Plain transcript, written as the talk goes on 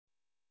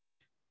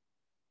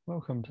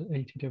Welcome to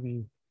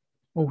ATW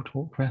All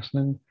Talk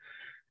Wrestling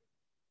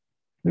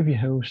with your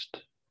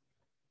host,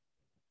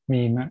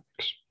 me, Max.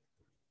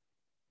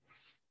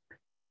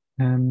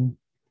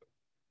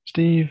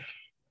 Steve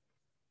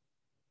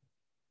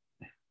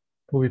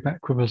will be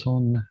back with us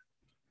on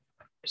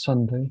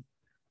Sunday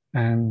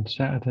and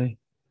Saturday.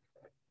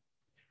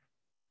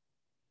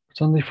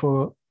 Sunday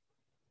for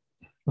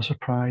a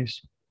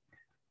surprise,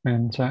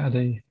 and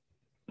Saturday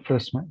for the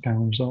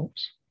SmackDown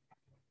results.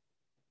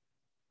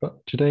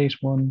 But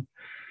today's one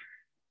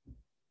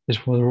is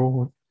for the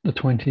Raw the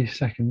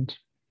 22nd.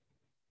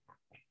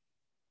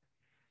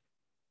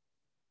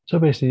 So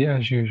basically,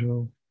 as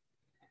usual,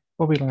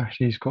 Bobby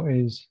Lashley's got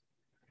his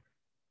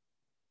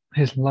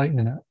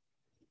lightning at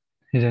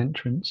his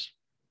entrance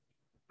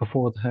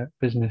before the Hurt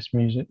Business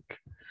music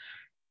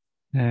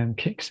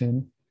kicks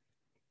in.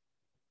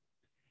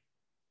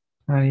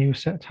 And he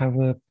was set to have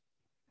a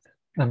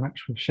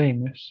match with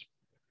Sheamus.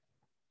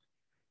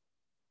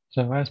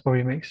 So as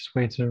Bobby makes his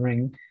way to the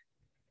ring,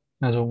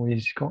 as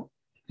always, he's got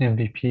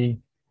MVP,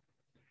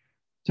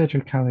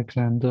 Cedric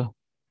Alexander,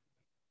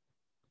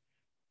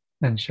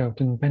 and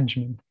Shelton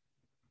Benjamin.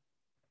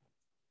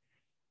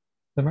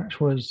 The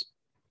match was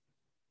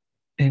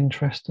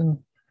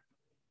interesting,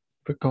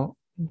 but got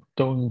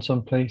dull in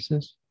some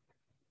places.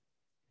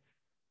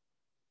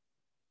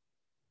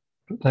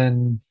 But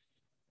then,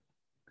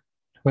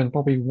 when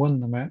Bobby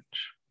won the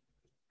match,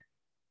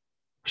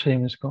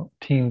 Sheamus got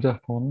teamed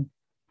up on.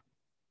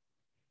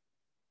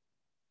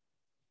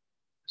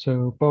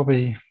 So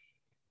Bobby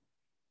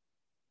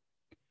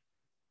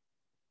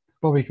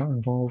got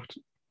involved,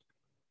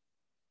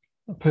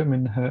 put him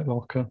in the Hurt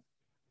Locker,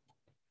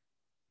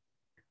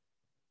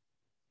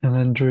 and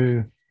then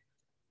Drew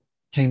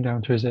came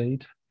down to his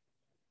aid,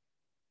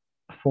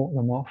 fought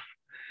them off.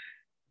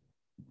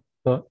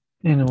 But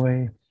in a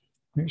way,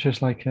 it's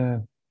just like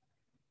a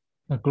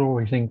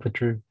glory thing for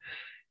Drew.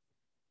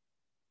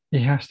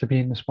 He has to be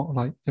in the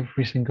spotlight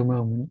every single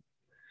moment.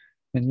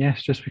 And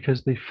yes, just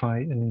because they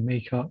fight and they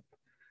make up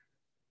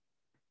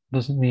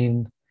doesn't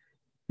mean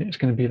it's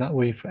going to be that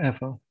way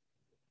forever,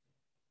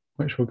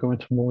 which we'll go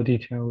into more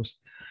details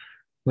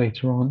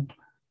later on.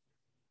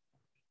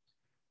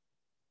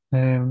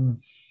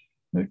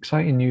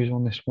 Exciting news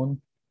on this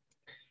one.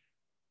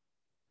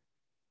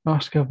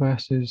 Asuka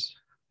versus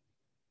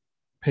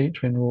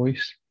Peyton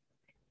Royce.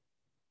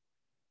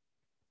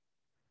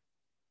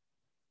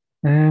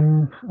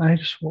 I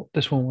just thought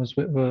this one was a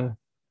bit of a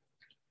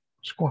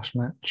squash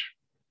match.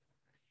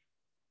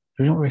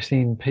 We've not really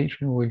seen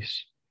Peyton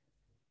Royce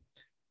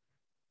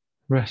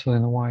wrestle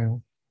in a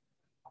while.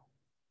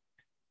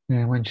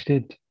 And when she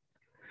did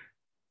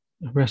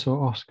wrestle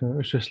Asuka, it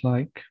was just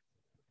like,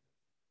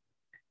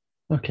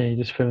 okay,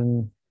 just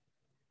filling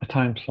a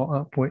time slot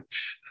up, which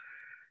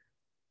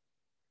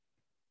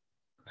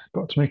I've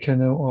got to make a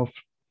note of.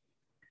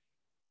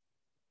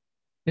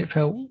 It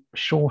felt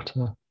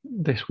shorter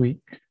this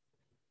week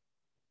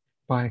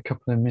by a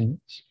couple of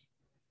minutes.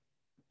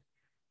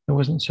 There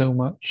wasn't so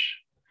much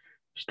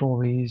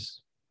stories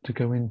to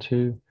go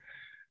into,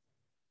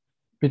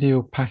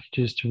 video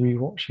packages to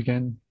rewatch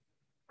again.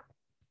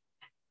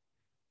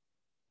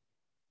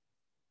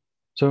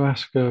 So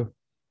Asuka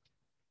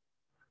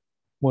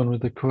won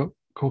with the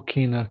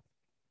Coquina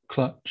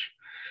clutch,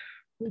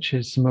 which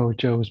is Samoa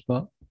Joe's,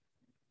 but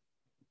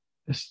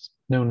it's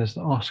known as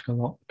the Asuka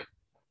lock.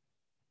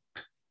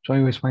 So I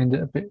always find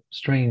it a bit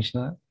strange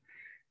that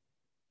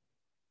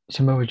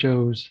Samoa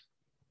Joe's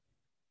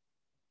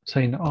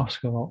saying the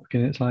Asuka lock,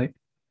 and it's like,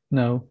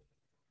 no,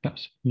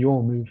 that's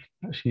your move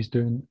that she's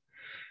doing,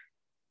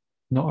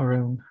 not her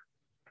own.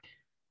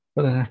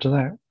 But then after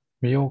that,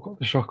 we all got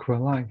the shock of our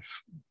life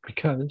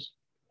because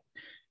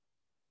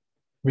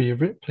Rhea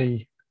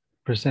Ripley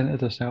presented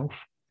herself,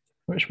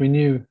 which we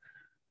knew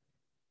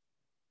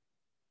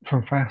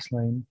from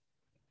Fastlane.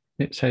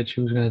 It said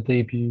she was going to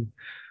debut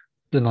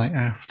the night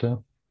after,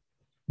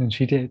 and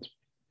she did.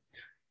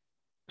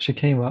 She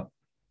came up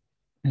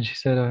and she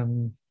said,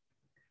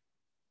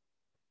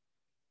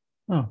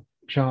 oh,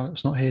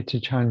 Charlotte's not here to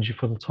challenge you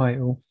for the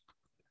title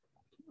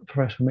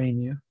for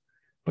WrestleMania,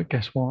 but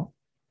guess what?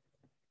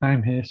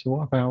 I'm here, so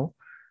what about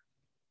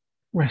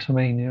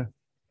WrestleMania?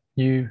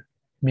 You,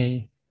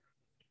 me,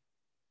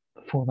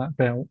 for that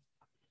belt.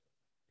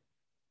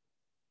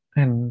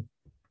 And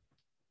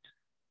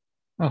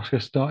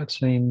Asuka started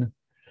saying,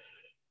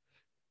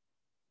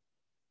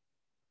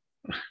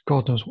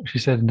 God knows what she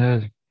said in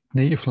her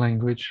native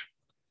language,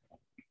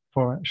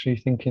 for actually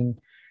thinking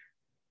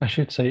I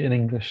should say it in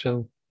English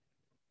so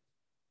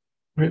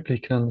Ripley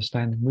can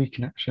understand and we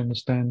can actually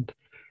understand.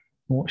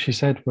 And what she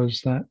said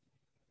was that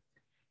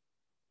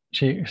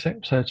she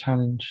accepts her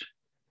challenge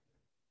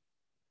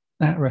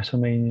at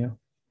WrestleMania.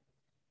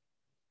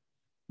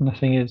 And the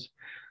thing is,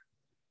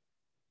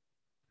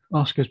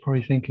 Asuka's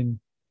probably thinking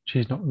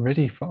she's not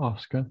ready for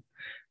Asuka,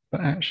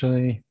 but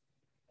actually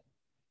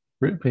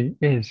Ripley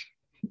is,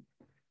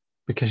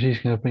 because she's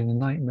going to bring the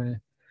nightmare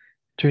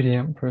to the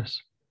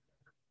Empress.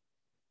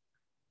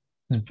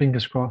 And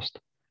fingers crossed,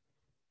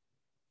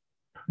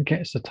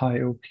 gets the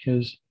title,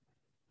 because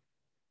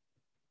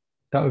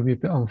that would be a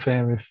bit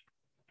unfair if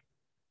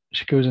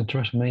she goes into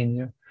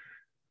WrestleMania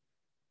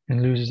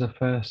and loses her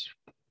first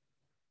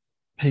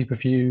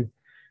pay-per-view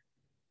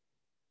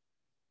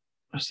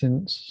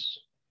since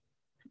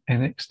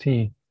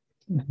NXT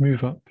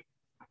move up.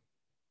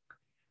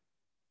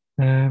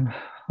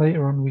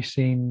 Later on, we've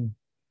seen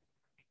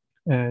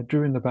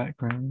Drew in the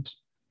background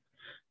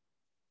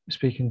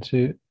speaking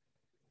to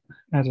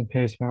Adam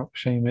Pearce about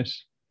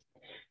Sheamus,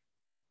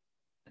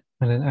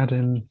 and then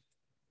Adam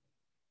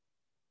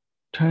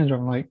turns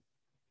around like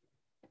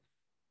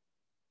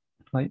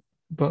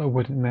butter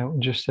wouldn't melt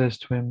and just says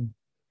to him,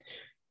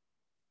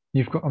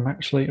 "You've got a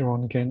match later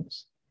on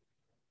against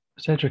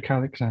Cedric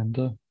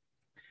Alexander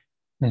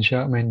and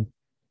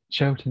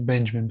Shelton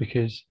Benjamin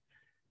because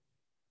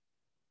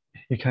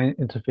you kind of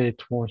interfered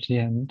towards the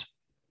end."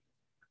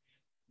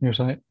 He was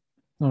like,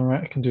 "All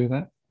right, I can do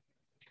that."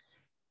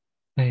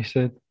 And he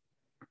said,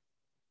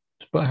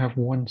 "But I have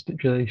one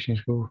stipulation."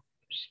 He goes,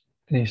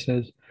 and he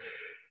says,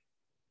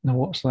 "Now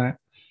what's that?"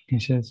 He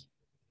says,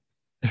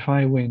 "If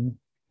I win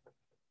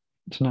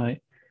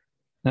tonight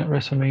at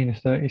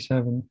WrestleMania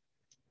 37,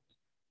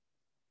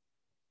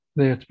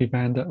 they are to be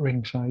banned at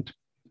ringside,"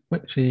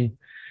 which he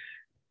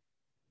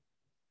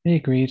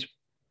agreed.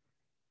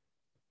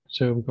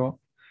 So we've got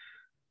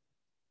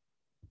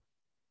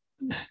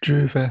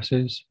Drew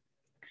versus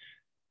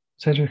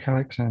Cedric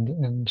Alexander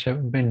and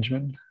Shelton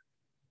Benjamin.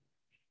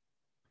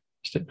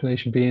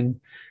 Stipulation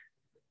being,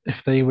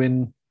 if they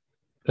win,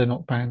 they're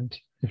not banned.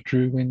 If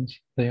Drew wins,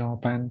 they are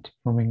banned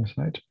from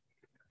ringside.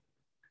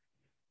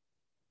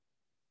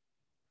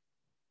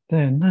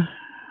 Then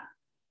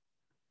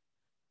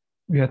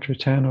we had the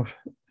return of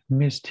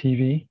Miz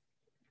TV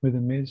with the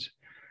Miz,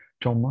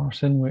 John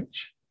Morrison,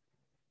 which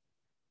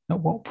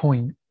at what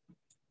point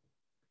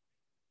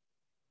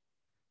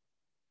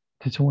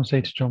did someone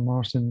say to John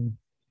Morrison,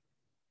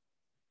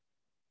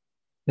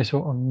 this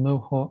sort of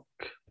mohawk,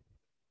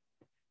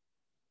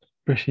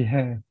 bushy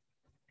hair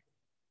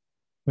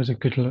was a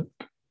good look?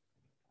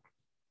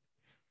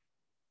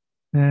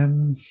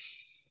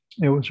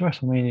 It was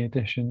WrestleMania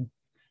edition.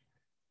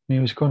 And he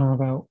was going on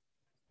about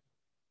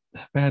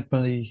Bad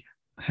Bunny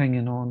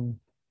hanging on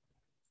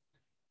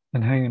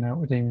and hanging out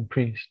with Damien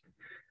Priest.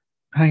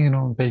 Hanging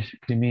on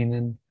basically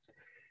meaning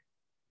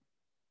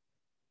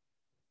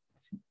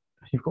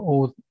you've got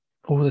all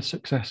the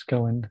success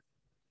going,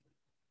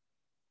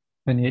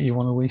 and yet you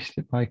want to waste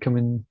it by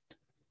coming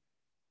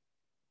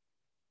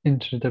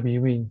into the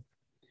WWE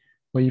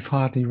where you've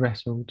hardly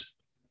wrestled,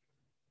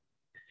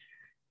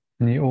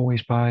 and you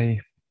always buy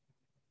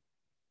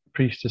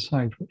Priest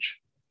aside, which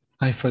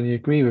I fully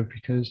agree with,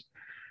 because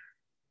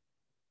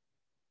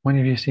when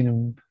have you seen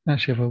him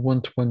actually have a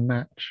one-to-one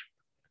match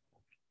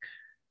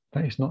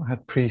that he's not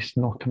had Priest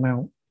knock him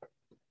out?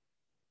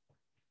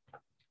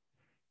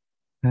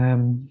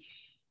 And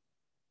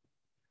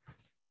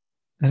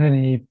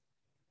then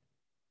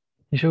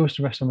he shows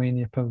the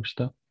WrestleMania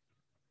poster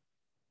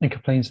and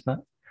complains that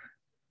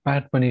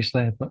Bad Bunny's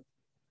there, but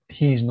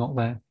he's not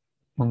there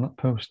on that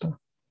poster.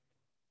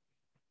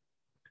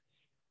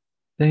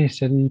 Then he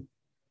said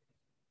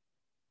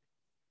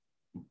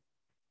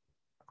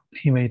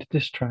he made a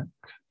diss track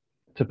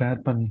to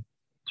Bad Bunny.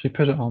 So he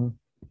put it on,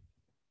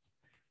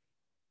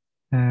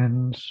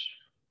 and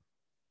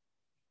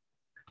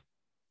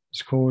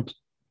it's called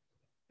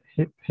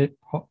Hip Hip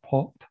Hop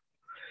Hop.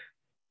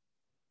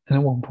 And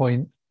at one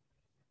point,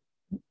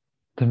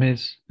 The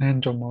Miz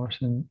and John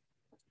Morrison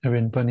are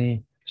in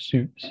bunny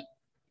suits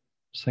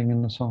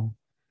singing the song.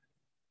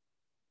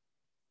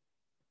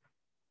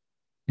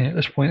 And at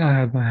this point, I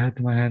had my head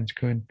in my hands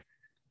going,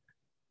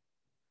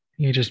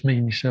 "You just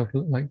made yourself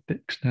look like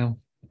dicks now,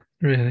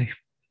 really."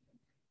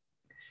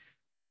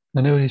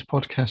 I know these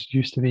podcasts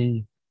used to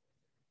be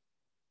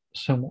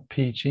somewhat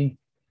PG.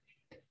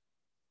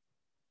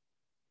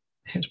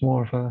 It's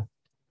more of a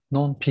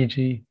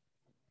non-PG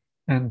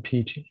and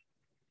PG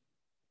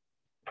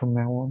from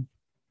now on.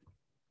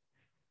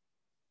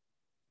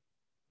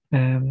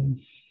 And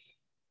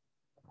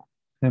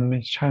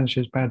Miz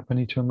challenges Bad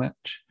Bunny to a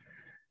match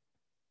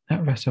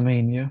at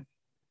WrestleMania.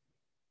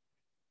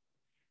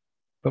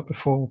 But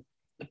before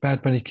the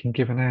Bad Bunny can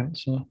give an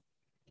answer,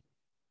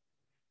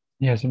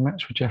 he has a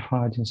match with Jeff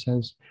Hardy and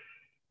says,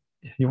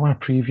 "If you want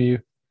a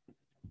preview,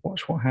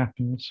 watch what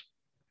happens."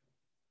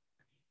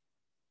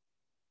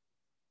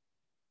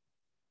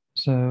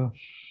 So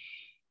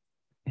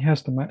he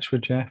has the match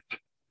with Jeff.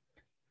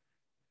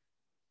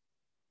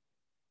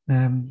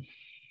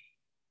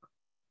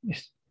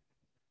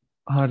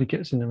 Hardy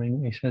gets in the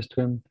ring. He says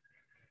to him,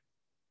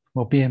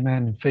 "Well, be a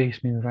man and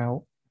face me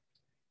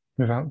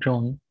without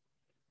John."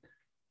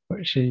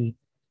 Which he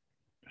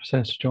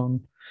says to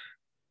John,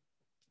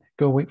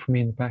 "Go wait for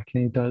me in the back,"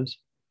 and he does.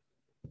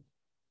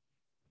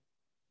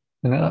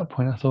 And at that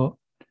point, I thought,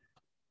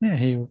 yeah,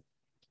 he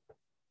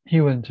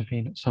will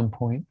intervene at some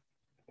point,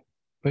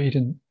 but he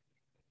didn't.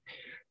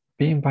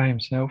 Being by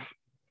himself,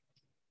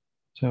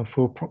 so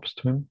full props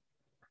to him.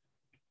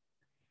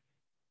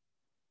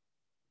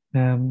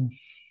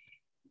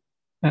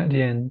 At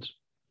the end,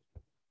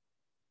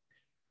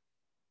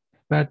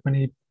 Bad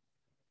Bunny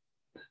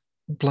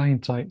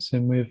blindsides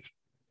him with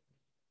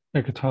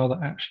a guitar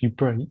that actually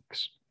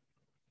breaks,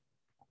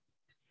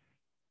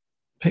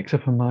 picks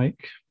up a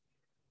mic,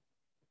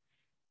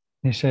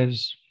 and he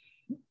says,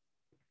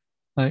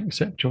 I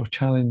accept your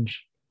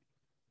challenge,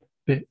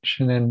 bitch,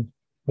 and then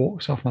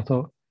walks off. And I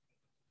thought,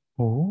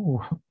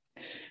 oh,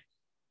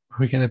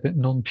 we're getting a bit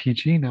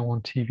non-PG now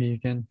on TV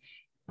again.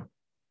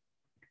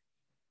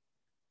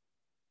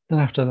 Then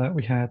after that,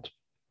 we had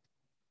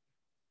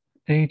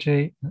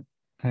AJ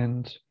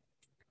and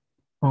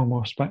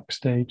Omos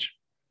backstage.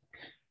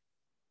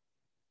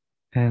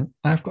 And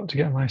I've got to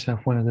get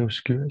myself one of those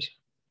scooters.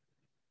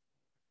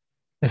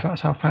 If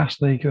that's how fast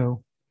they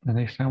go, and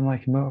they sound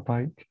like a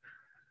motorbike,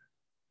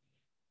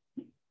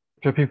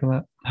 for people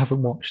that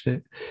haven't watched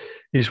it,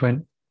 he just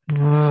went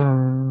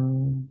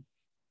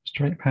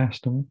straight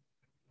past them.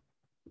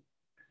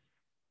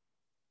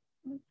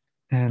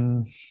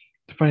 And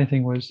the funny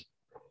thing was,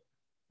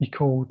 he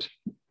called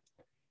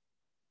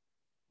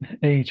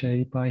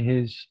AJ by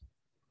his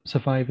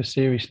Survivor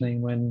Series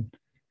name when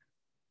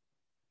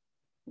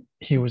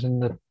he was in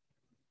the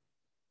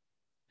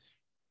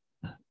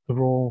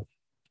Raw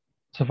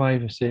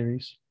Survivor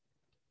Series,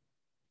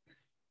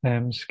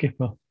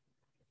 Skipper.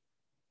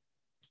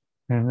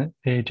 And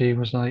AJ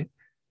was like,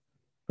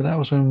 but that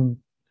was when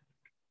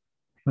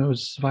it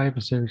was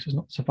Survivor Series. It's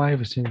not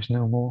Survivor Series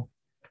no more.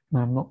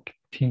 I'm not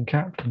team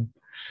captain.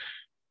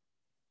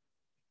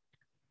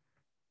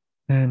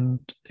 And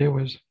it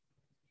was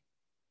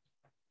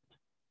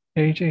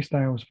AJ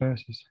Styles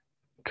versus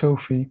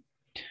Kofi,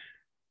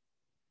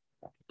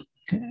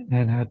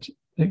 and had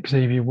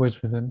Xavier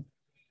Woods with him.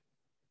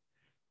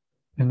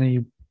 And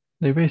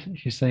they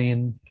basically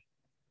saying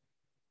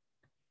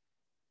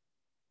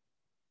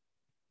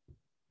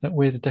that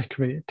we're the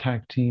decorated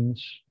tag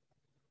teams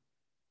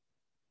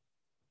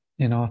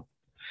in our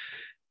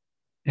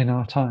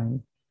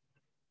time.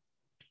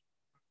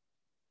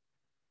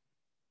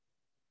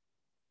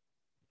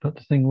 But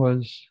the thing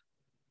was,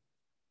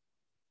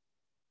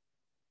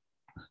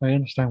 I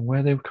understand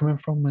where they were coming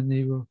from when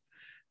they were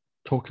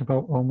talking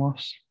about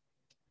Omos,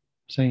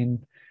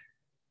 saying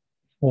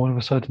all of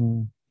a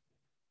sudden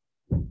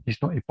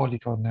he's not your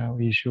bodyguard now,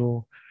 he's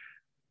your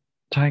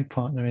tag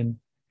partner. And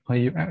are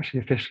you actually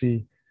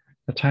officially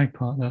a tag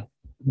partner?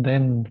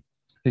 Then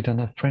they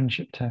done a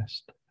friendship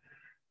test,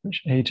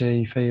 which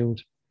AJ failed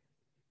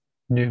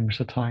numerous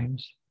of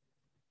times.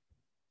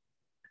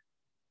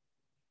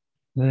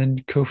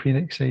 Then Kofi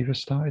and Xavier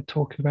started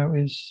talking about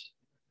his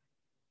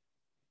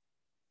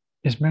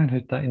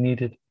manhood, that he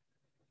needed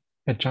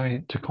a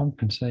giant to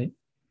compensate,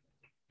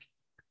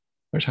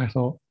 which I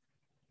thought,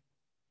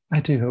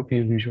 I do hope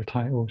you lose your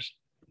titles.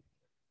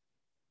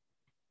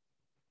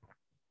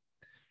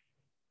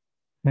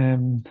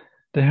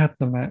 They had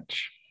the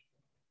match,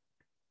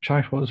 which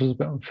I thought was a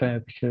bit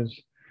unfair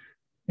because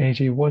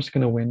AJ was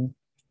going to win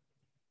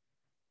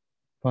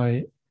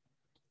by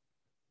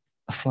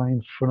a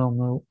flying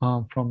phenomenal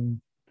arm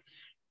from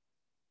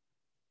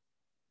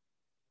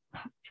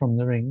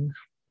the ring.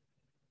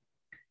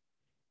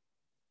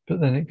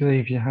 But then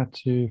Xavier had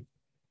to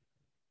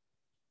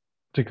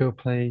go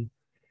play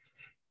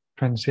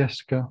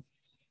Francesca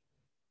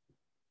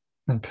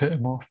and put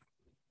him off.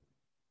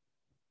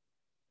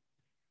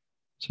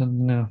 So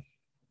no,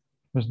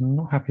 was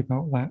not happy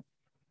about that.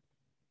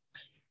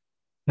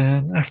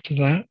 And after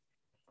that,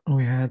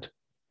 we had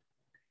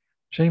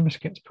Sheamus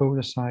gets pulled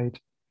aside,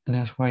 and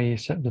that's why he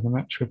accepted the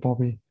match with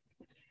Bobby.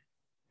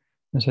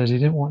 And says he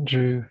didn't want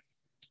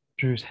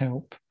Drew's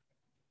help,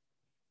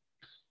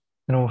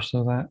 and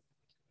also that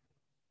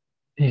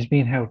he's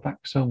been held back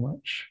so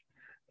much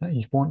that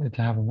he wanted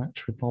to have a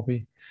match with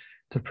Bobby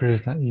to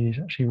prove that he's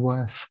actually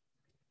worth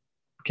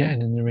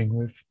getting in the ring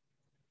with.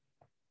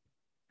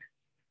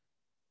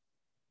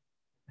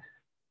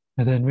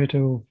 And then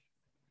Riddle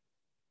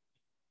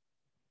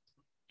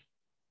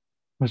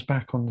was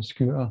back on the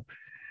scooter.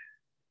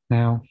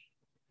 Now,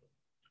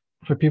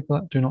 for people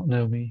that do not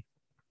know me,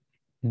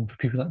 and for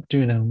people that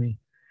do know me,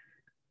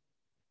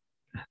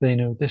 they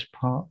know this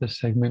part, this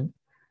segment,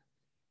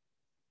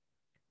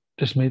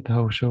 just made the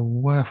whole show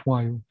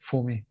worthwhile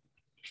for me.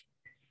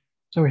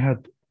 So we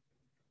had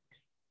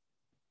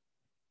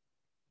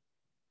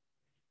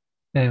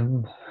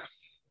well,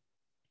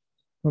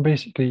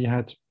 basically you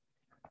had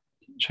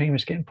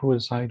Sheamus getting pulled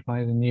aside by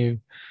the new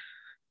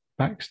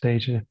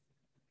backstage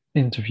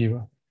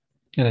interviewer,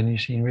 and then you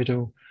see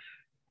Riddle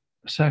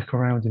circle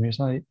around him. He's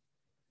like,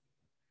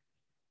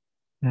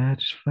 I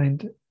just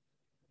find it.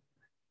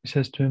 He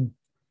says to him,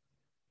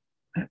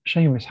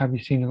 Sheamus, have you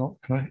seen a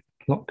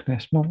Loch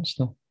Ness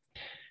monster?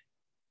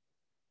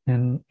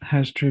 And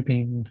has Drew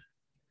been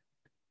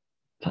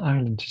to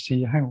Ireland to see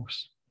your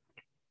house?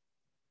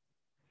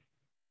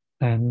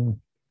 And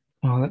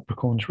our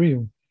leprechaun's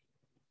real.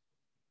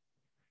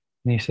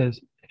 And he says,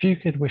 if you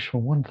could wish for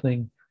one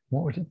thing,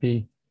 what would it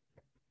be?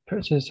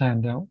 Puts his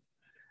hand out,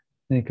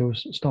 and he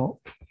goes, stop.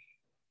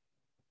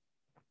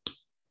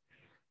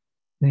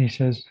 And he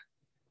says,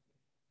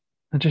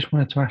 I just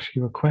wanted to ask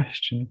you a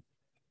question,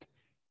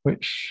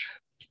 which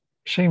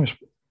Sheamus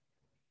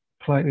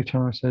politely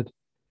turned and said,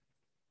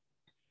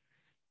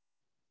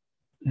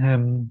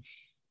 Um,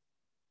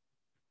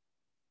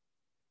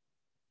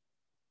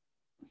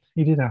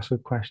 he did ask a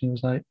question. He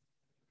was like,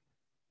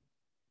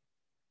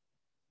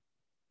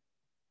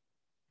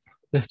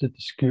 lifted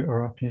the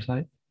scooter up, and he's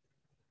like,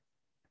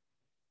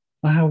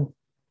 "How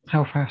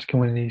how fast can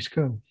one of these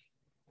go?"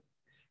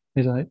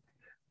 He's like,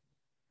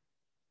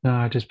 "No,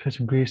 I just put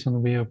some grease on the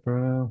wheel,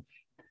 bro,"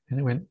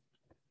 and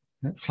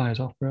it flies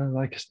off, bro,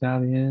 like a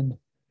stallion.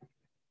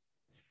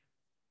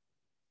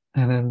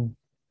 And then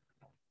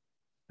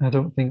I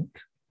don't think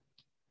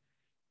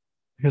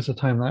because the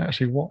time I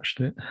actually watched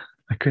it,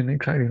 I couldn't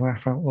exactly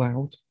laugh out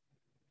loud.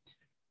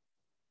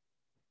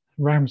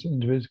 Rams it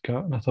into his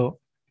gut, and I thought,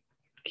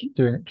 keep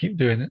doing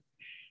it.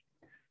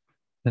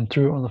 Then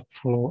threw it on the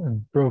floor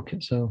and broke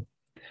it. So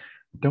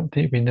don't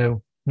think we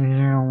know.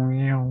 Meow,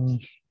 meow.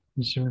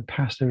 Zooming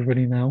past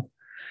everybody now.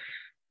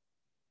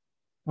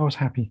 I was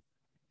happy.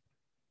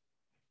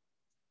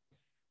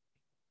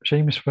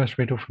 Sheamus first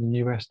riddle for the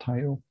US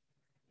title.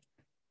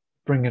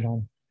 Bring it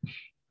on.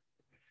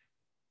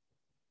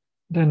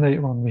 Then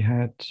later on we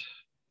had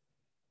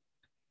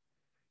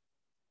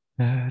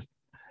uh,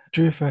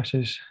 Drew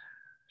versus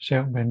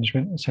Shelton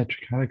Benjamin and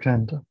Cedric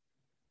Alexander.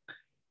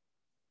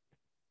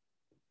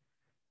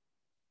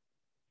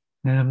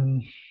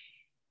 Um,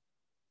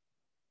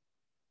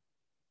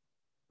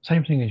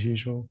 Same thing as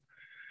usual.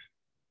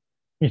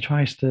 He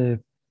tries to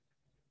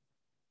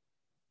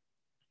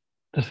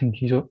think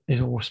he's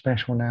all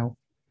special now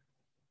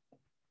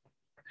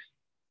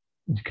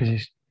because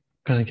he's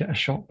going to get a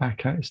shot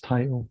back at his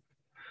title,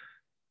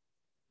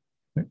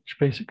 which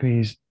basically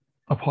is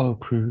Apollo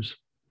Crews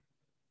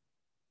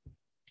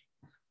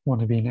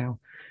wannabe now.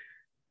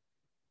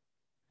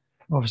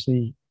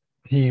 Obviously,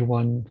 he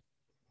won.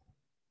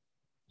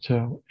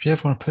 So if you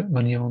ever want to put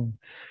money on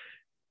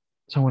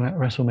someone at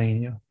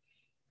WrestleMania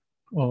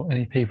or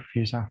any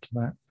pay-per-views after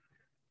that,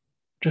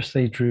 just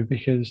say Drew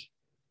because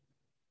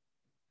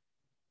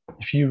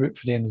if you root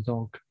for the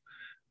underdog,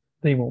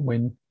 they won't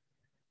win.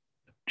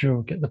 Drew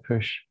will get the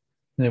push,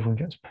 and everyone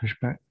gets pushed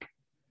back.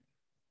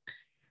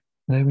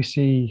 And then we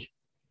see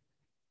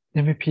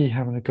MVP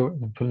having a go at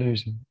them for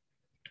losing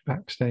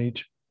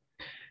backstage.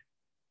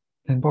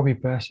 Then Bobby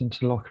bursts into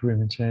the locker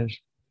room and says,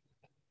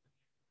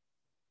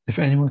 if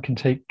anyone can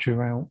take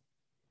Drew out,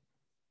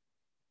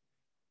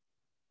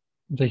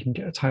 they can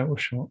get a title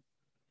shot.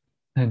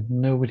 And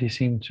nobody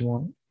seemed to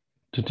want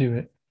to do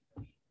it,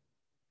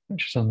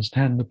 which is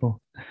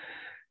understandable.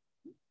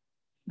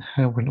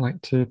 I wouldn't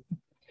like to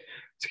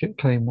get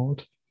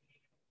Claymored.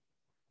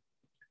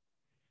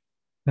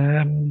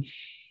 Um,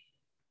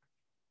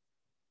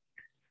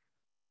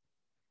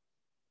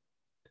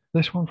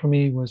 this one for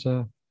me was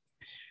a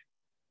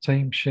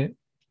same shit,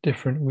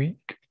 different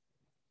week.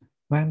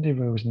 Mandy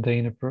Rose and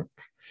Dana Brooke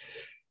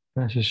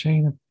versus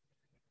Shayna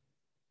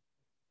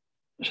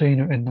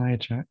and Nia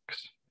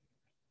Jax.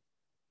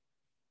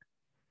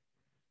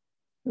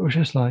 It was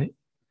just like,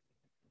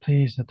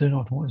 please, I do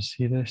not want to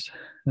see this.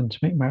 And to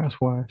make matters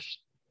worse,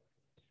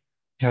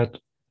 you had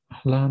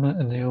Lana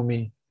and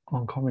Naomi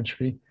on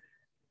commentary.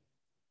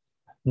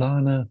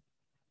 Lana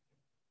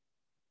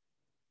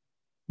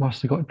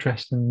must have got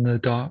dressed in the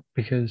dark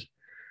because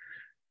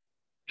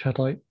she had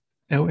like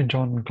Elton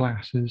John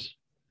glasses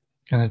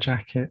and a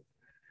jacket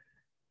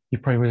you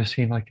probably would have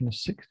seen like in the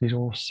 60s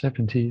or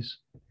 70s.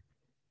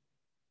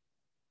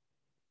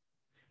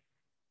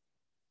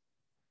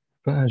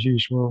 But as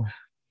usual,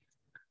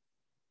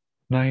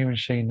 Nia and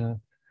Shayna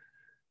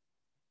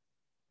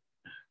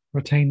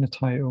retain the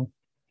title,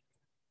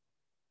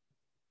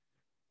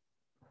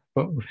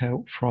 but with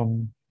help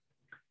from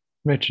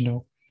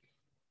Reginald.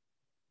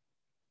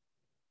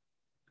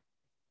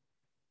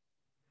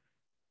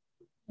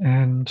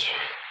 And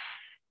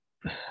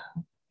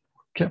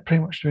get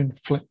pretty much doing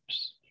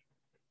flips.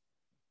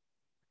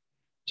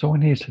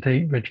 Someone needs to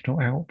take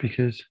Reginald out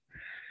because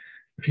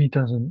if he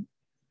doesn't,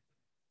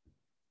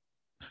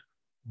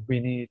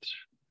 we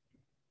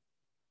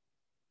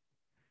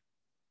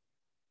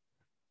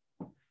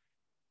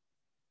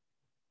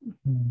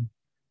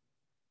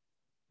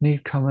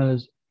need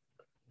Carmella's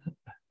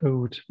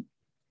old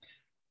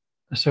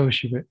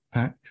associate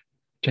back,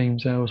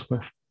 James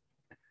Ellsworth,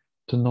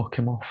 to knock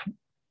him off.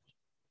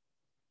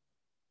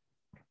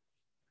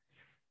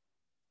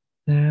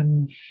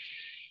 Um,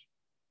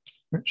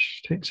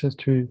 which takes us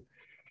to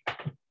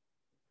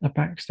a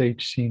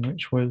backstage scene,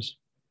 which was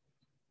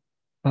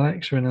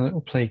Alexa in a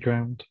little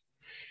playground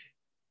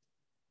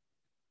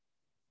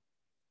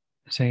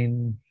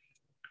saying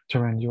to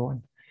Randy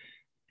Orton,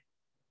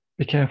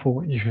 be careful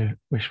what you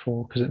wish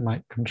for because it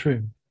might come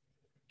true.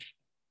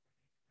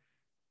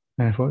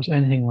 And if it was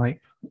anything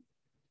like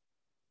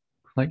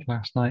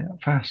last night at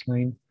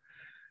Fastlane,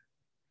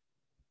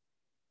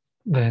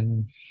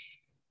 then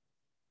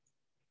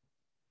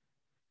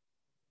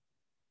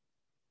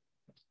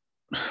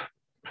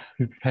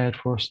we prepared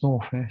for a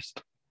snore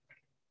fest.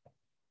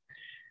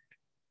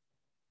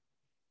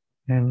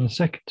 And the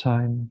second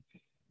time,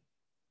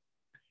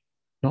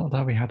 not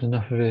that we had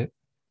enough of it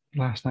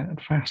last night at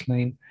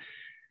Fastlane,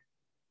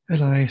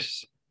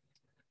 Elias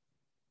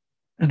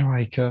and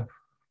Riker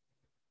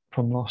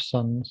from Lost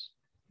Sons,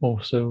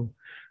 also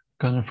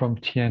Gunnar from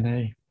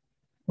TNA,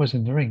 was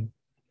in the ring.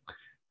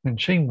 And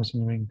Shane was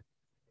in the ring.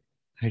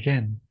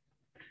 Again,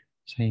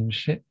 same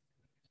shit.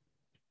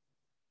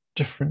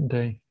 Different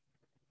day.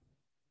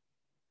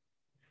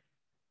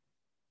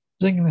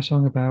 Singing a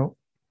song about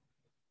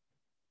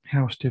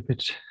how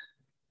stupid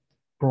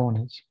Braun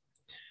is,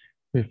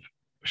 with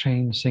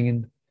Shane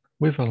singing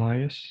with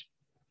Elias.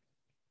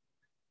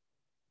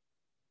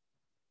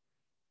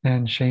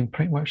 And Shane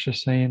pretty much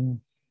just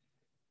saying,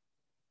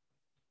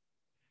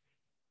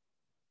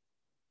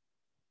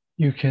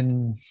 you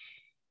can,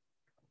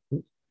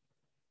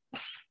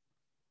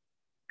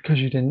 because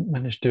you didn't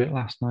manage to do it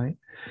last night,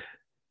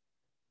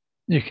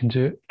 you can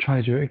do it, try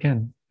to do it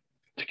again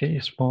to get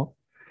your spot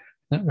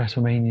at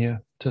WrestleMania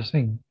to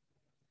sing.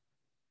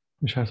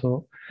 Which I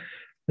thought,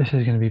 this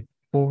is going to be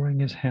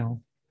boring as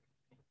hell.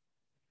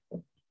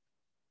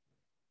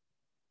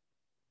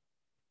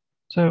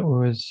 So it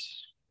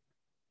was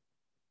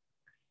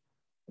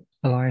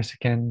Elias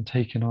again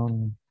taking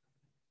on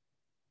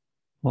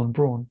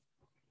Braun.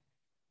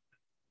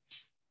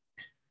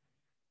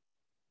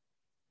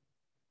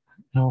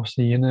 And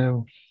obviously, you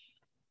know,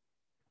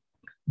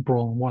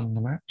 Braun won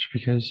the match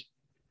because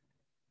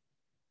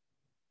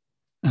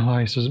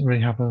Elias doesn't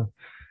really have a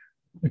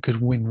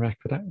good win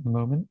record at the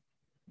moment.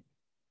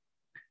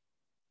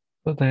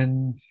 But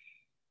then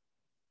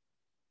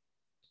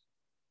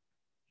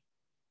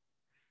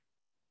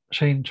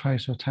Shane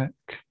tries to attack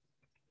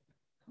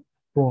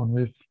Braun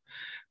with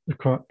the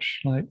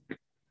crutch. Like,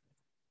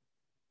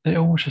 it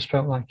almost just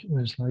felt like it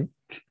was like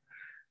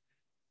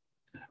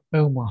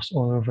almost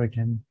all over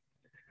again.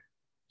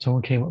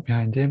 Someone came up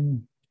behind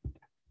him,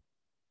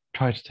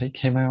 tried to take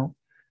him out,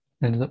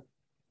 ended up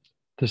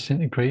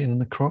disintegrating in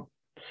the crotch.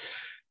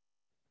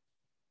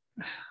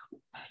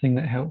 Thing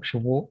that helps you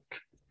walk.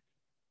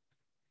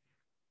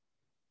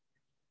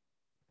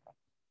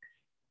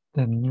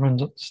 Then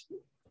runs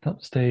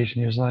up stage and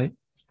he was like,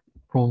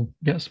 Braun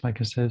gets back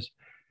and says,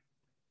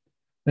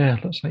 yeah,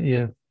 looks like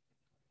your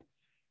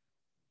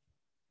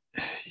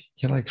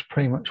leg's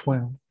pretty much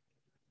well.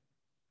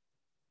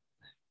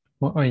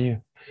 What are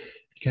you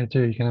gonna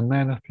do? You're gonna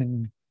man up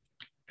and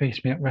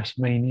face me at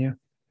WrestleMania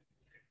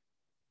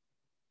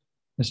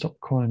and stop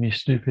calling me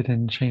stupid?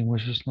 And Shane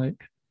was just like,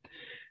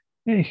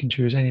 yeah, you can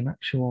choose any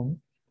match you want.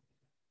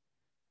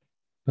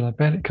 But I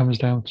bet it comes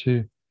down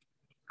to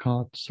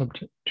card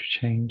subject to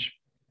change.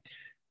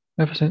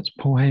 Ever since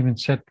Paul Heyman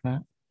said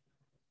that,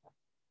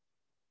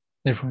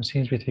 everyone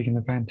seems to be taking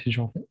advantage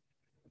of it.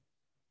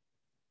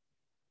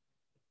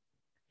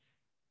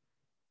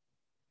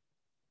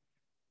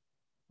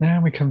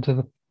 Now we come to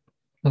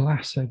the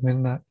last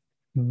segment that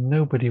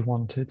nobody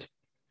wanted.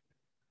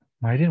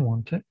 I didn't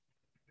want it.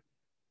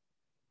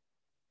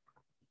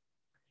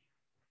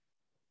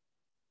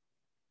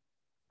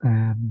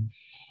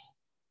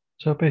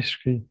 So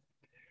basically,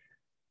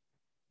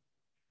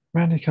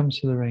 Randy comes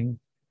to the ring,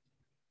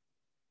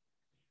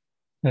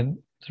 and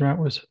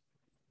throughout this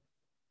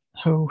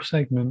whole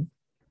segment,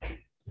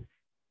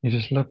 he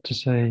just loved to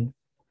say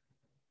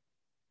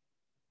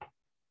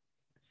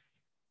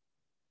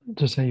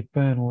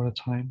burn all the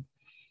time,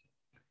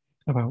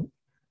 about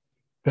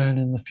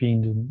burning the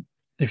Fiend, and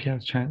if you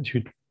had a chance,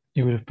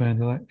 you would have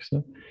burned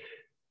Alexa.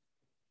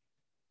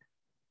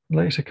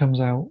 Alexa comes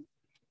out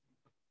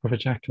with a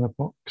Jack in the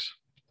Box,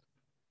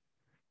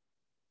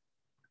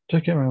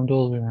 took it around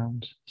all the way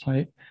around. It's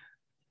like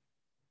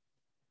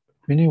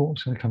we knew what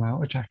was going to come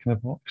out, a Jack in the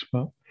Box,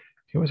 but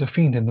it was a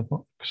Fiend in the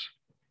box.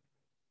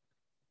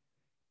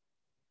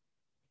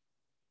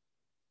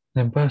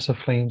 Then Burst of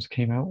Flames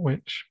came out,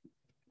 which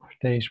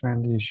dazed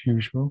Randy as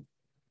usual.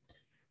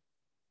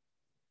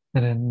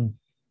 And then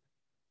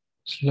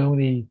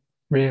slowly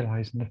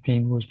realizing the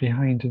Fiend was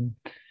behind him,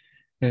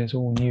 his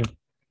all new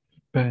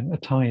burnt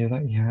attire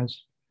that he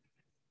has.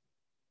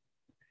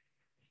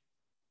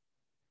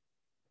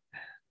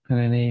 And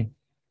then he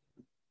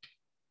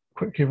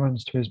quickly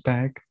runs to his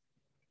bag,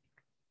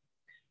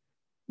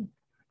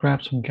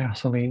 grabs some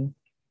gasoline,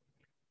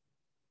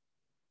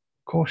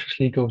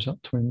 cautiously goes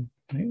up to him,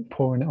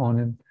 pouring it on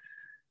him,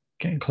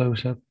 getting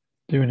closer,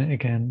 doing it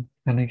again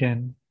and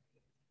again.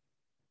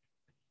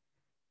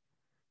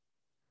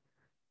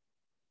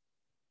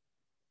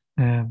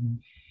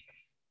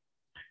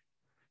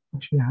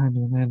 Actually behind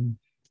him, and then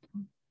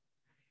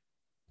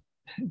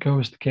it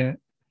goes to get.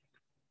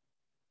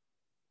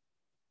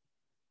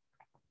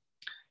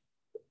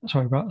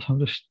 Sorry about this, I'm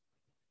just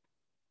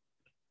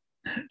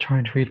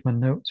trying to read my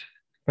notes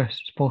as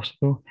best as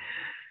possible.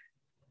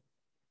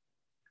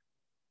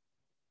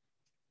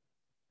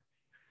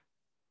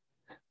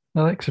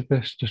 Alexa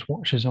Bliss just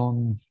watches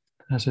on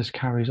as this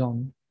carries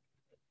on.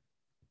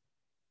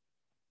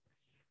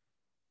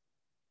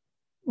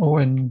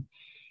 Owen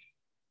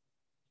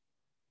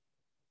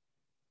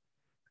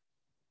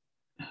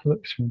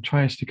looks and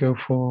tries to go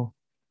for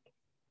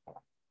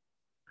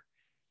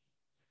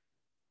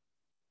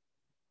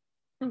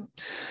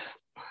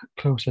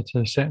closer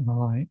to setting the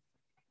light.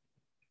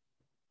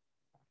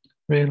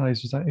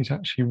 Realizes that he's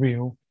actually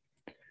real.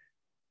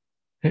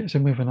 hits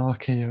him with an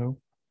RKO,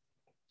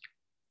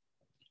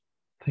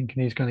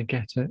 thinking he's going to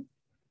get it.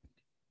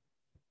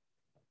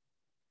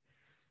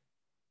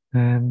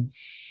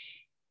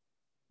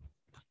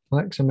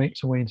 Alexa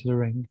makes her way into the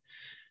ring,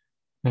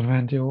 and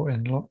Randy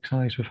Orton locks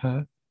eyes with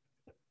her,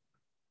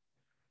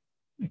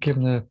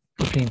 giving the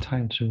Fiend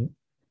time to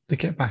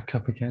get back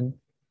up again,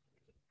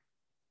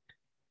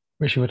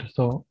 which you would have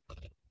thought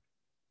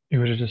he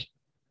would have just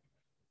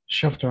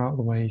shoved her out of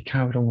the way,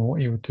 carried on with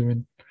what you were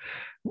doing,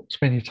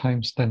 spending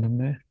time standing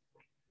there.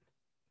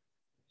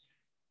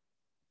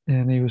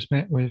 And he was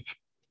met with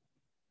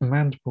a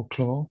mandible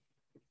claw,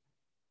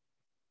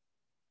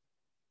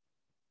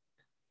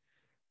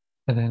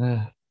 and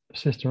then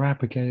Sister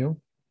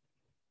Abigail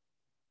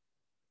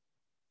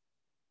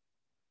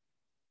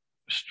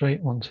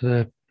straight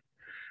onto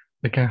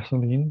the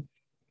gasoline,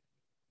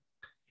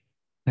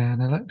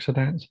 and Alexa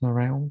dancing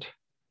around,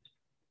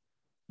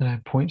 and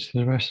then points to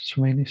the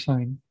WrestleMania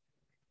sign,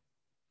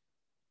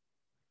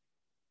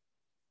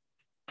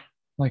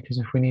 like as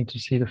if we need to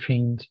see the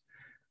Fiend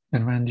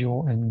and Randy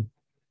Orton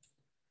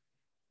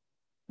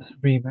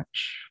rematch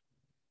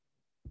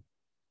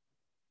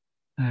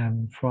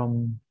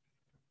from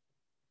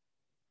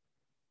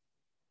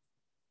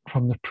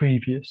the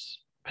previous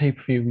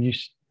pay-per-view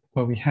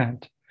we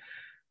had,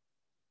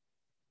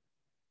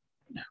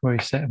 where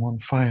he set him on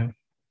fire.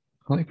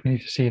 I think we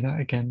need to see that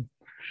again.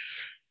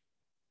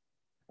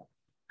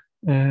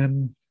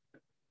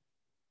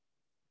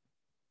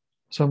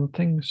 Some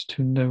things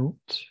to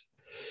note.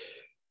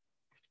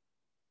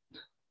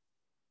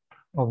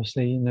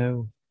 Obviously, you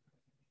know,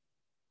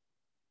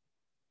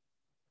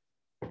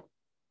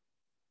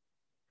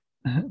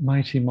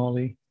 Mighty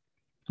Molly,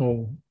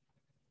 or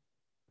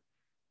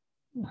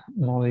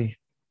Molly,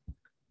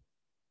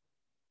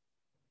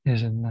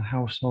 is in the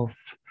House of,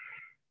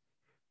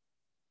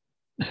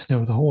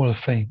 no, the Hall of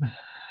Fame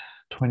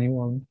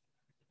 21.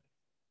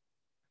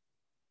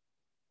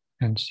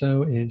 And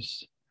so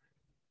is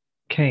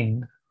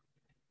Kane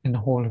in the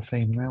Hall of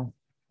Fame now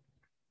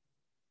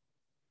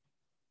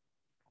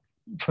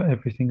for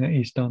everything that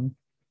he's done.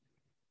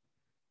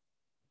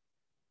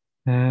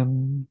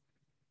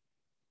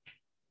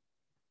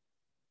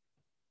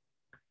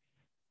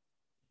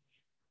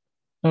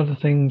 Other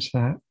things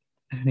that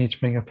I need to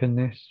bring up in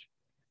this,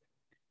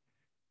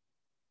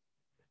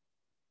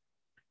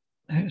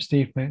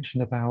 Steve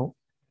mentioned about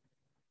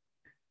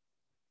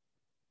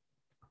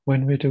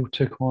when Riddle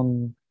took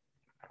on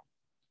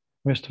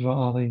Mustafa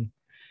Ali,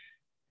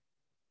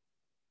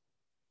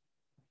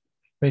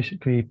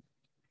 basically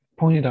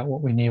pointed out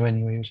what we knew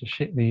anyway. He was a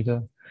shit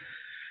leader,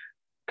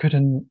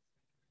 couldn't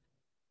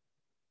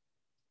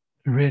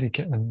really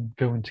get them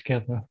going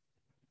together,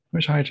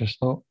 which I just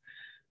thought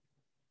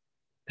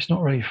it's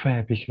not really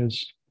fair,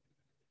 because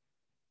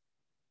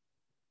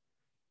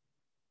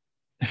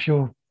if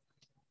you're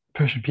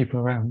pushing people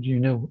around, you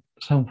know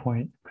at some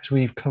point, because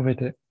we've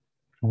covered it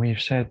and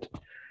we've said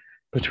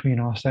between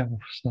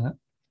ourselves that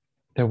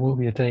there will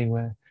be a day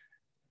where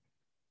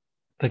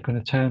they're going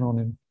to turn on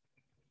him,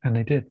 and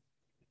they did.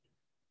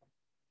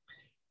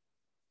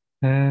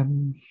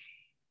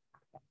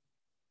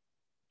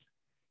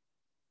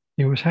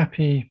 He was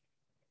happy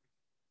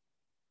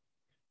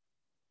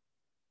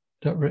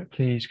that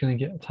Ripley is going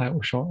to get a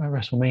title shot at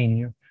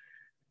WrestleMania,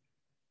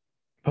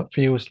 but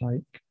feels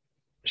like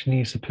she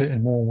needs to put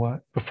in more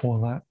work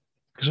before that,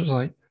 because it was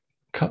like,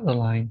 cut the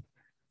line,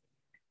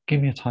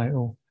 give me a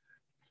title,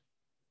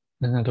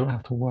 then I don't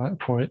have to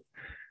work for it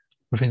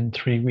within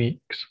 3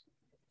 weeks.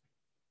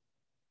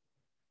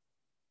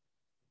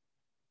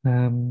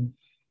 I'll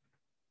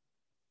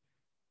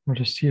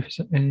just see if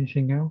there's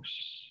anything else.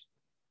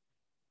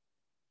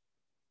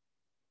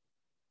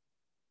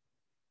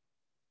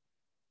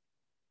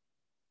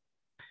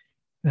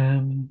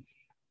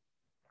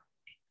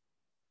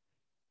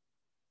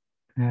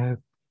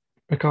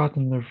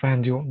 Regarding the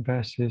Randy Orton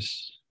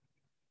versus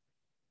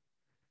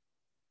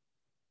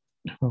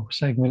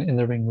segment in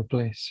the ring with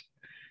Bliss,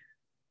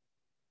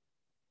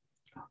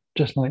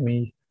 just like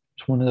me,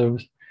 it's one of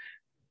those,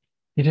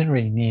 you didn't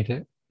really need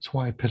it, that's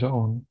why I put it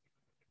on.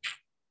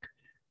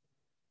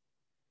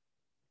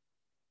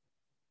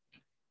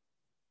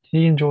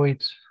 He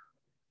enjoyed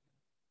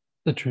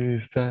the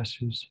Drew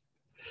versus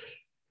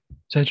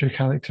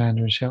Cedric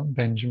Alexander and Shelton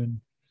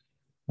Benjamin,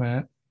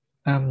 where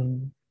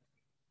I'm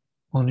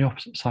on the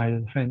opposite side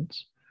of the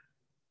fence.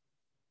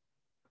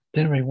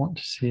 Didn't really want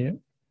to see it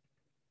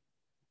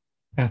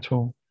at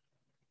all.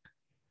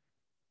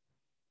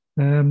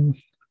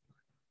 Happy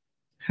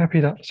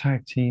that the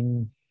tag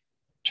team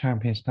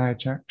champions Nia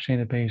Jax,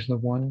 Shayna Baszler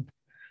won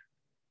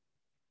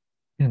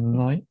in the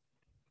night.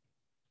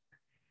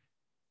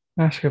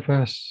 Asuka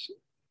versus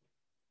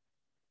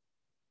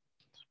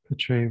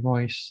Patricia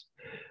Royce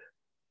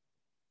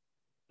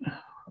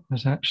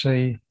was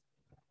actually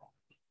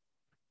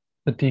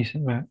a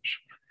decent match.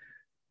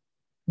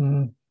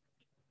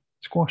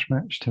 Squash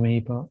match to me,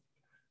 but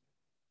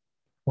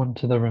one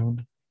to their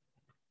own.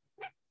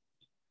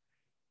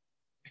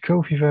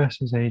 Kofi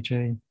versus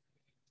AJ,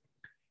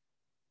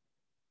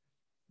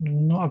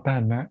 not a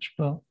bad match,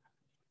 but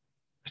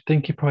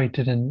think he probably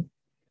didn't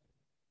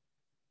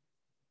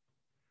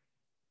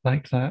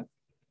like that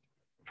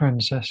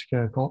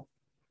Francesca got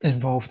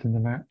involved in the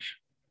match.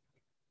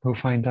 We'll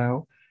find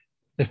out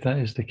if that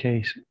is the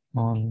case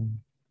on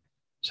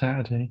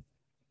Saturday.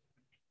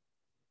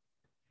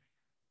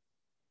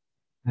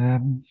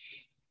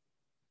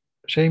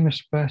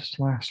 Sheamus versus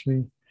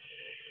Lashley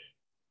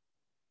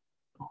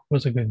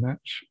was a good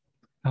match.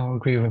 I'll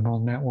agree with him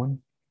on that one.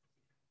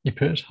 He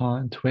put his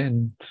heart into it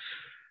and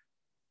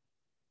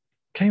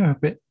came a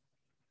bit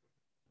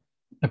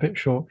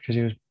short because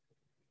he was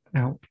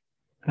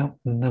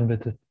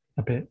outnumbered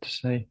a bit to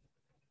say.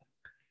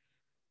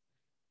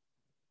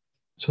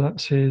 So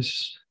that's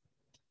his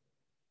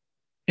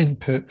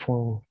input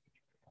for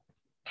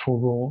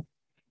Raw.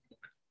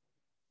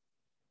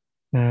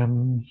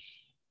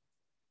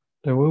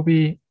 There will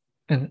be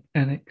an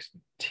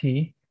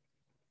NXT.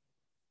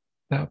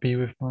 That'll be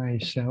with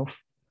myself.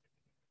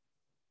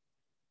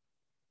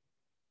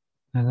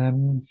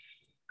 And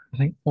I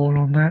think all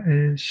on that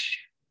is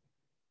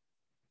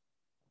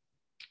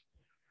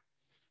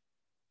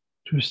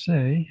to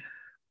say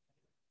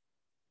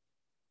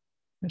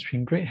it's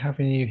been great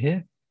having you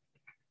here.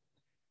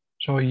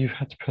 Sorry you've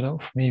had to put up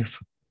with me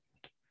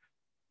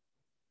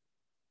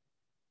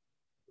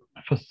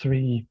for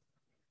three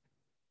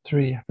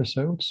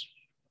episodes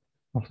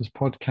of this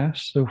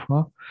podcast so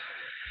far.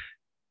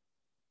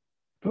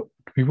 But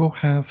we will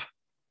have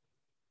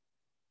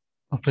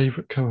our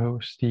favourite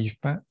co-host Steve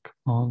back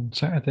on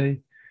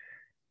Saturday,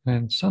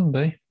 and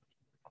Sunday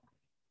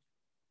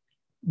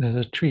there's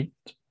a treat.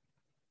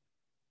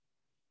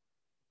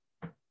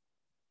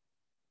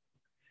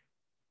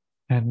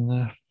 And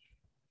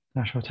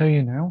I shall tell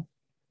you now,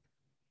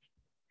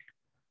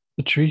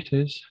 the treat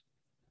is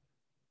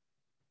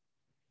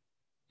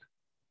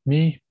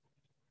me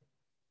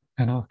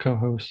and our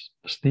co-host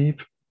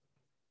Steve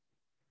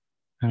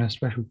and a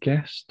special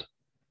guest,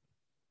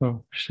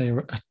 well, say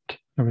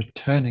a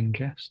returning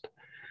guest,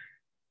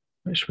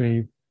 which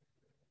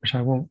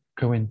I won't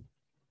go into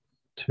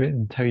it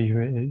and tell you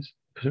who it is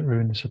because it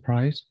ruined the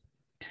surprise.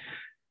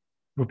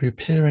 Will be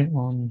appearing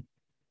on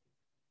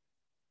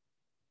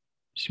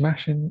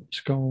Smashing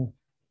Skull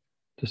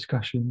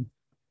Discussion.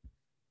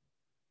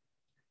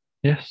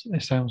 Yes,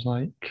 it sounds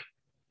like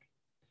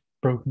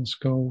Broken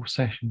Skull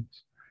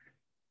Sessions.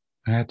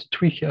 I had to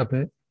tweak it a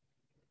bit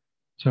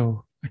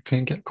so I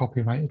couldn't get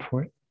copyrighted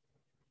for it.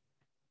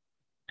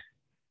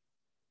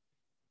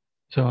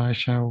 So I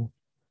shall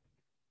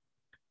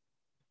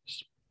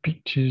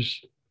speak to you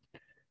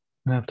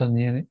when I've done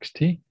the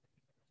NXT.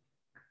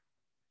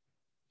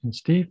 And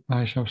Steve,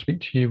 I shall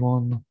speak to you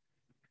on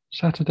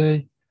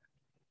Saturday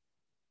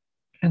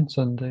and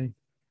Sunday.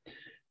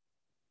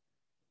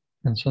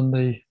 And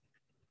Sunday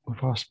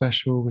with our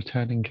special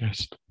returning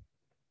guest.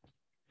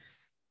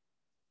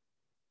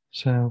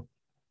 So,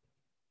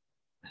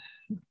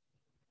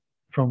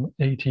 from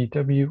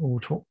ATW All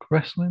Talk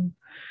Wrestling,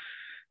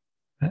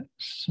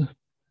 that's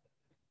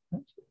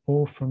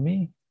all from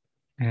me.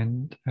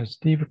 And as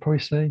Steve would probably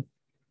say,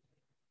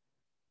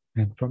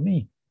 and from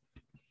me.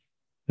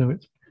 So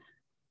it's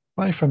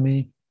bye from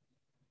me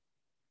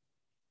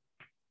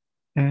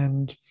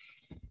and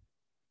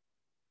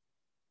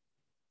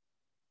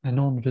a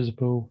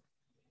non-visible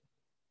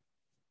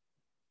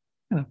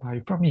and a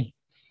bye from me.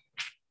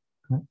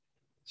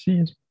 See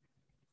you.